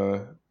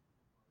era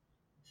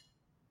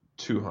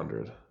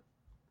 200.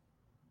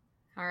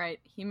 All right.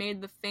 He made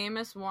the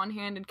famous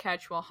one-handed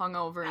catch while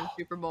hungover in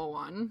Super Bowl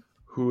I.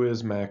 Who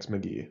is Max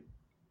McGee?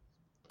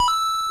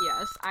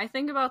 Yes, I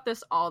think about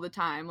this all the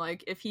time.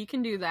 Like, if he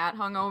can do that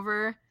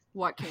hungover,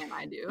 what can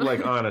I do?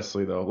 Like,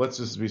 honestly, though, let's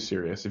just be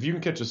serious. If you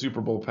can catch a Super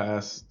Bowl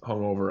pass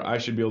hungover, I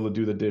should be able to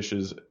do the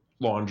dishes,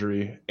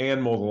 laundry,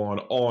 and mow the lawn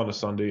all on a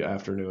Sunday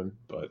afternoon.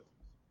 But,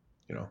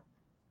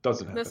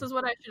 doesn't happen. This is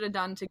what I should have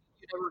done to get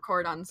you to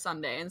record on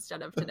Sunday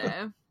instead of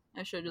today.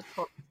 I should have just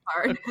pulled it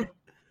hard.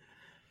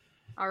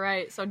 All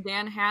right, so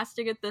Dan has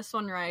to get this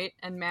one right,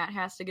 and Matt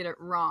has to get it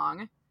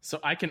wrong. So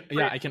I can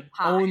tie.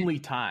 only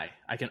tie.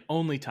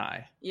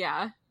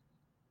 Yeah.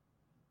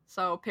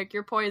 So pick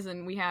your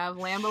poison. We have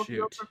Lambeau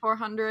Field for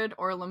 400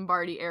 or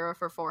Lombardi era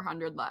for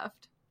 400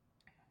 left.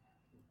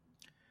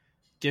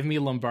 Give me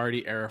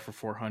Lombardi era for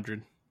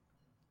 400.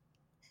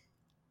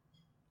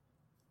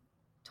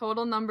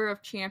 Total number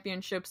of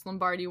championships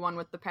Lombardi won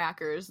with the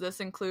Packers.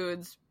 This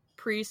includes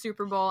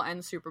pre-Super Bowl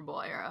and Super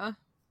Bowl era.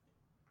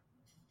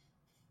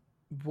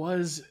 I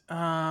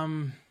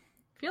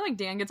feel like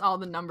Dan gets all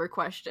the number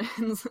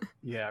questions.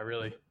 Yeah,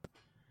 really.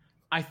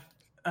 I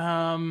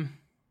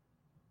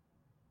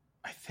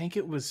think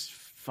it was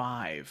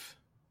 5.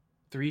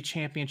 3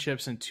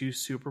 championships and 2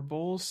 Super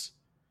Bowls.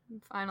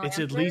 Final It's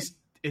answer?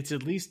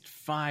 at least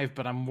 5,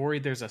 but I'm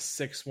worried there's a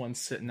 6th one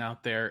sitting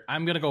out there.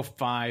 I'm gonna go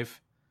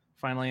 5.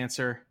 Final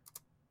answer.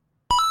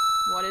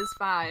 What is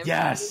 5?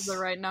 Yes! That is the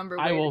right number.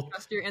 I Way will to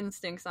trust your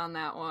instincts on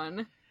that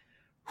one.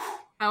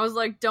 I was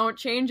like, don't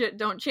change it.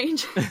 Don't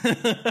change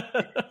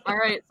it. All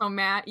right, so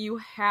Matt, you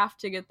have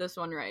to get this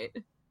one right.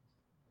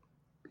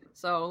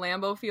 So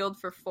Lambeau Field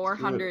for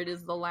 400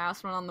 is the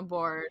last one on the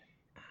board.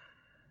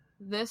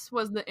 This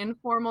was the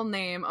informal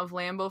name of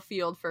Lambeau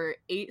Field for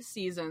 8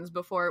 seasons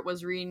before it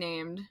was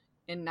renamed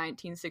in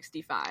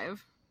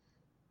 1965.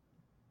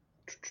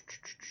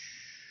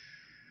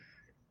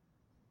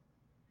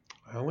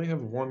 I only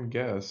have one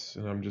guess,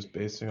 and I'm just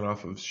basing it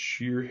off of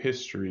sheer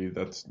history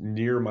that's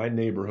near my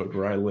neighborhood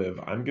where I live.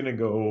 I'm going to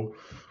go,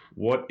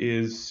 what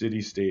is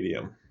City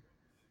Stadium?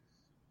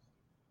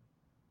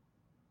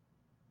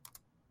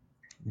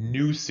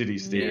 New City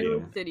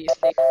Stadium. New City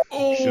Stadium.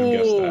 Oh, Should have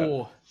guessed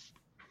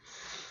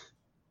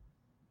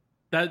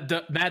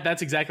that. Matt,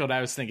 that's exactly what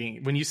I was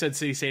thinking. When you said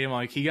City Stadium, I'm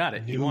like, he got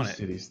it. He won it.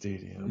 City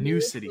Stadium.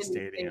 New City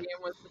Stadium.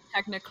 Was the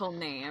technical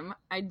name.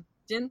 I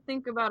didn't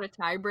think about a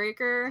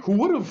tiebreaker. Who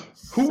would have?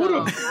 Who would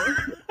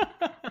have?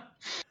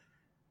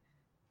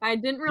 I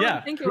didn't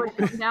really think it would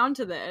come down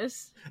to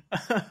this.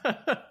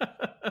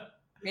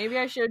 Maybe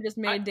I should have just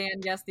made Dan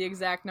guess the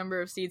exact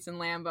number of seats in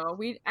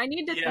Lambeau. I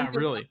need to think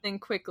of something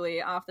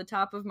quickly off the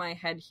top of my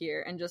head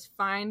here and just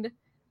find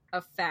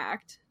a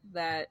fact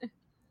that,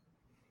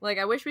 like,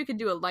 I wish we could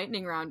do a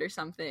lightning round or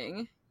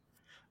something.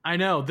 I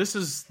know. This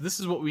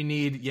is what we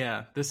need.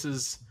 Yeah, this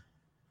is...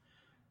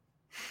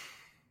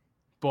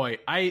 Boy,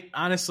 I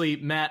honestly,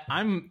 Matt,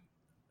 I'm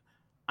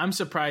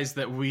surprised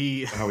that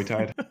we... How we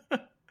tied?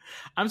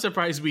 I'm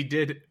surprised we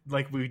did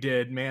like we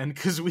did, man,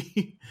 because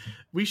we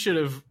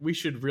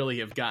should really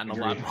have gotten a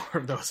lot more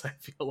of those. I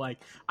feel like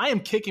I am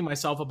kicking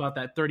myself about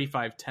that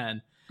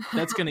 35-10.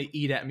 That's gonna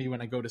eat at me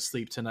when I go to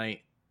sleep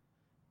tonight.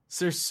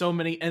 So there's so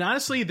many, and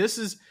honestly,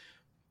 this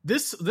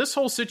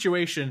whole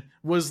situation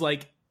was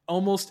like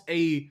almost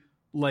a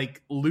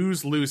like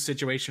lose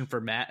situation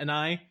for Matt and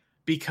I,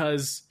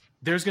 because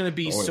there's going to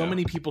be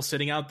many people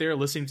sitting out there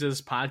listening to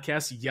this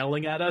podcast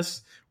yelling at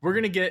us.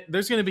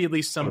 There's going to be at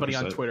least somebody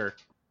 100%. On Twitter.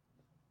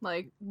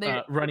 Like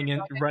running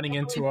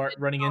into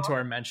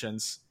our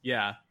mentions.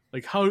 Yeah.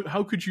 Like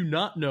how could you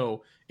not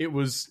know it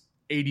was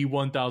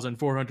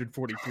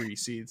 81,443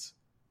 seeds?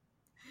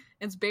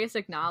 It's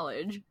basic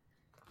knowledge.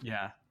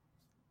 Yeah.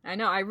 I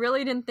know. I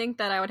really didn't think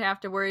that I would have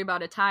to worry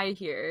about a tie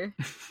here.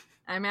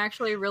 I'm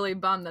actually really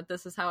bummed that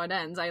this is how it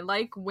ends. I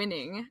like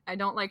winning. I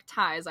don't like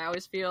ties. I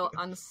always feel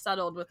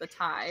unsettled with a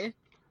tie.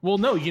 Well,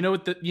 no, you know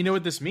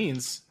what this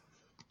means?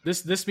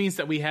 This means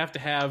that we have to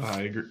have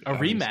a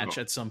rematch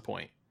at some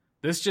point.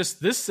 This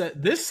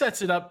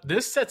sets it up.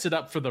 This sets it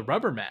up for the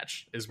rubber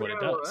match, is what it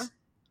does.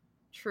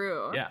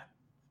 True. Yeah.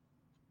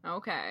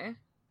 Okay.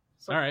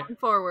 So all right. Going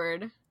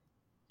forward,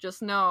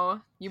 just know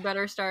you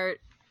better start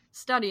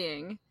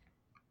studying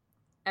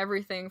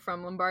everything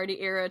from Lombardi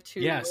era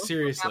to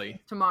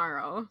seriously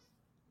tomorrow.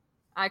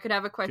 I could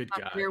have a question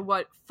on here.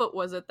 What foot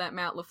was it that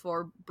Matt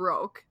LaFleur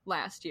broke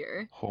last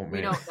year? Oh, man. We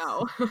don't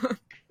know.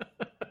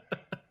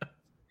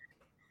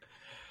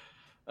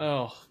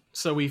 Oh,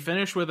 so we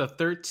finished with a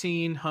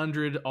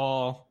 1,300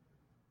 all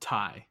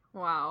tie.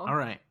 Wow. All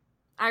right.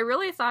 I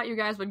really thought you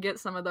guys would get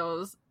some of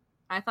those.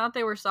 I thought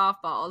they were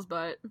softballs,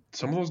 but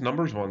some of those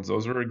numbers ones,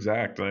 those were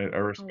exact. I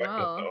respect it,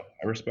 though.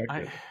 I respect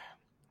it.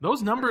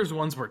 Those numbers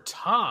ones were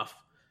tough.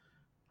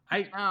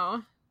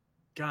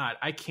 God,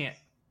 I can't.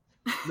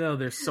 No,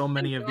 there's so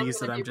many of these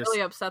that I'm just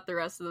really upset the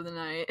rest of the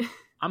night.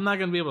 I'm not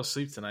gonna be able to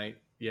sleep tonight.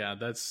 Yeah,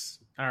 that's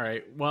all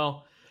right.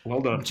 Well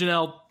done,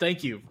 Janelle.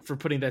 Thank you for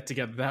putting that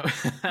together.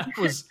 That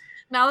was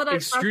now that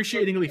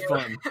excruciatingly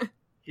fun.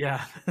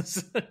 Yeah.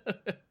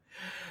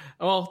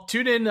 Well,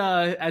 tune in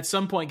at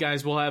some point,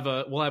 guys. We'll have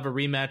a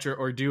rematch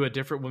or do a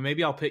different one.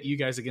 Maybe I'll pit you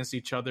guys against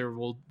each other.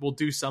 We'll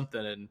do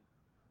something, and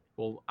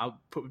we'll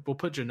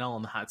put Janelle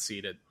on the hot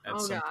seat at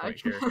some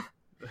point here.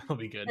 That'll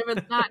be good. If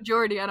it's not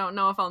Jordy, I don't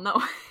know if I'll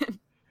know it.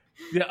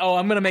 Yeah. Oh,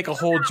 I'm gonna make a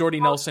whole Jordy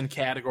Nelson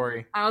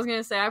category. I was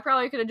gonna say I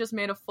probably could have just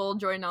made a full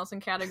Jordy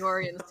Nelson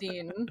category and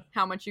seen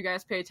how much you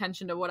guys pay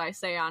attention to what I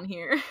say on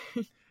here.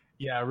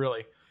 Yeah,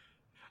 really.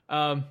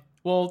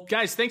 Well,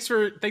 guys, thanks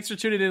for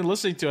tuning in and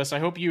listening to us. I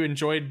hope you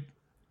enjoyed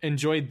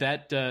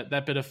that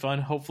bit of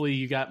fun. Hopefully,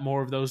 you got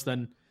more of those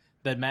than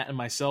Matt and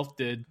myself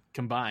did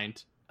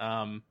combined.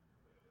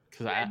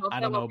 Because I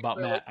don't know about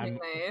Matt.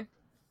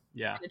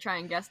 To try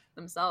and guess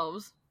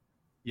themselves.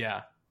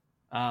 Yeah.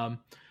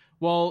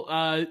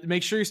 Well,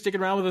 make sure you're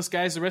sticking around with us,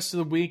 guys, the rest of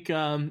the week.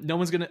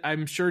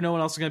 I'm sure no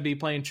one else is going to be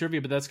playing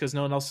trivia, but that's because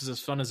no one else is as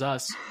fun as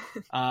us.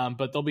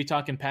 But they'll be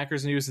talking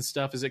Packers news and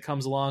stuff as it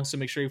comes along. So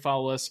make sure you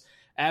follow us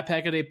at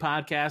Pack a Day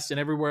Podcast and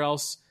everywhere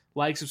else.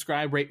 Like,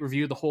 subscribe, rate,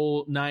 review, the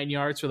whole 9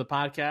 yards for the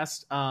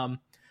podcast. I'm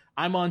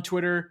on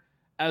Twitter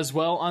as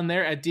well on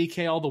there at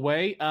DK All The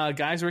Way.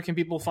 Guys, where can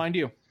people find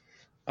you?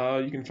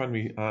 You can find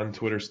me on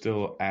Twitter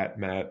still at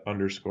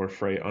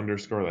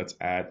Matt_Frey_. That's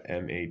at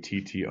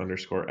MATT_FRA_.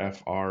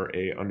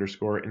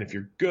 And if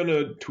you're going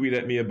to tweet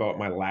at me about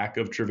my lack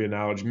of trivia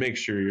knowledge, make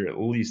sure you're at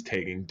least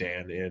tagging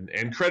Dan in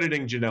and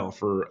crediting Janelle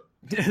for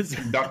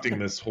conducting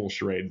this whole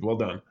charade. Well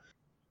done.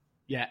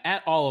 Yeah,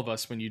 at all of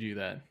us when you do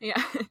that.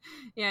 Yeah.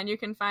 Yeah, and you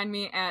can find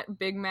me at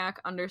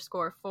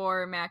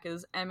BigMac_4. Mac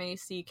is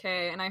MACK.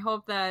 And I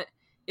hope that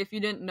if you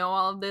didn't know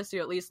all of this,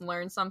 you at least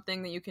learned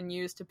something that you can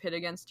use to pit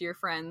against your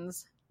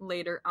friends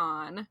later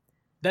on.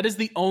 That is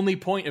the only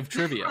point of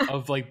trivia,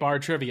 of like bar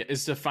trivia,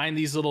 is to find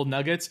these little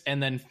nuggets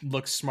and then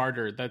look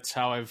smarter. That's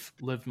how I've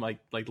lived my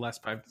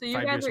last 5 years of my life. So you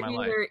guys are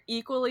either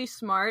equally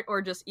smart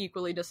or just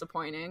equally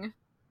disappointing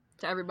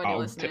to everybody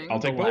listening. I'll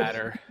take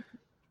both.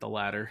 The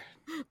latter.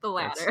 The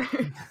latter.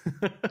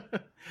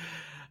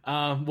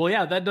 Well,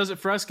 yeah, that does it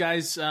for us,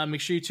 guys.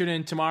 Make sure you tune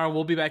in tomorrow.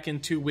 We'll be back in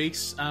 2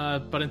 weeks.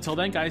 But until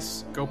then,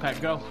 guys, go Pack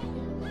Go.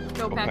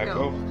 Go Pack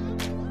Go.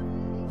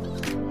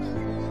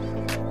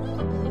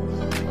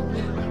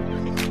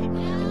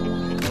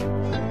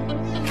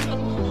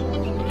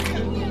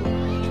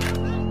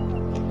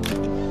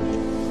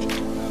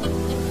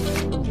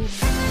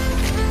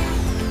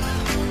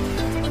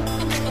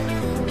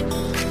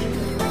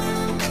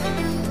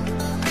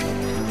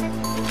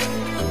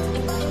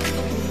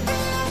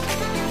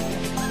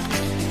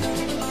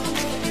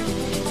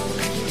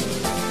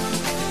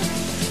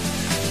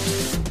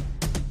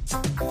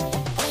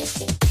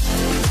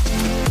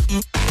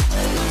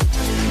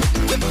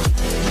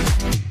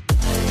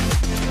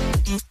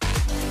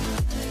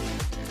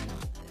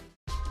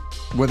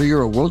 Whether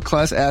you're a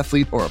world-class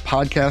athlete or a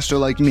podcaster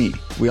like me,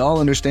 we all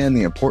understand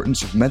the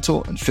importance of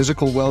mental and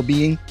physical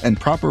well-being and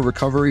proper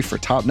recovery for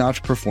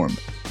top-notch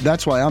performance.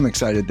 That's why I'm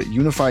excited that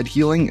Unified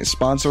Healing is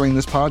sponsoring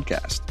this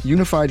podcast.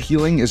 Unified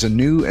Healing is a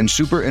new and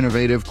super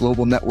innovative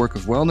global network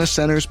of wellness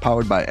centers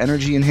powered by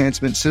Energy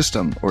Enhancement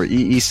System, or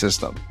EE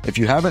System. If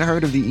you haven't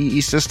heard of the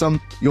EE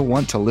System, you'll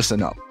want to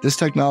listen up. This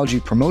technology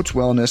promotes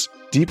wellness,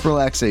 deep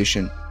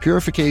relaxation,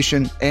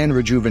 purification, and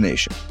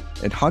rejuvenation.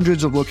 At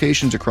hundreds of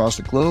locations across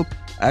the globe,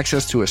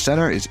 access to a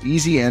center is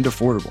easy and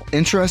affordable.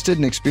 Interested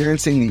in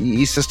experiencing the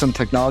EE System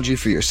technology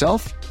for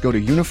yourself? Go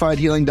to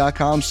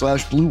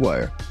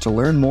unifiedhealing.com/bluewire to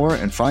learn more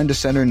and find a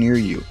center near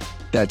you.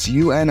 That's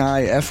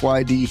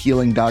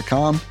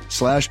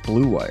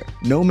unifydhealing.com/bluewire.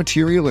 No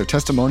material or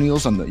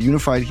testimonials on the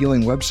Unified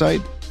Healing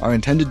website are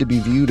intended to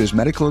be viewed as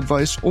medical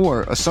advice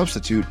or a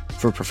substitute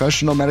for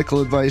professional medical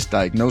advice,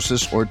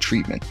 diagnosis, or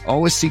treatment.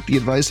 Always seek the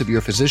advice of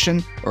your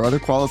physician or other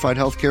qualified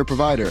healthcare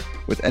provider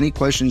with any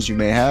questions you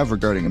may have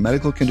regarding a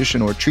medical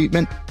condition or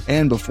treatment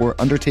and before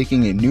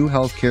undertaking a new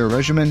healthcare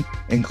regimen,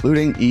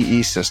 including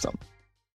EE System.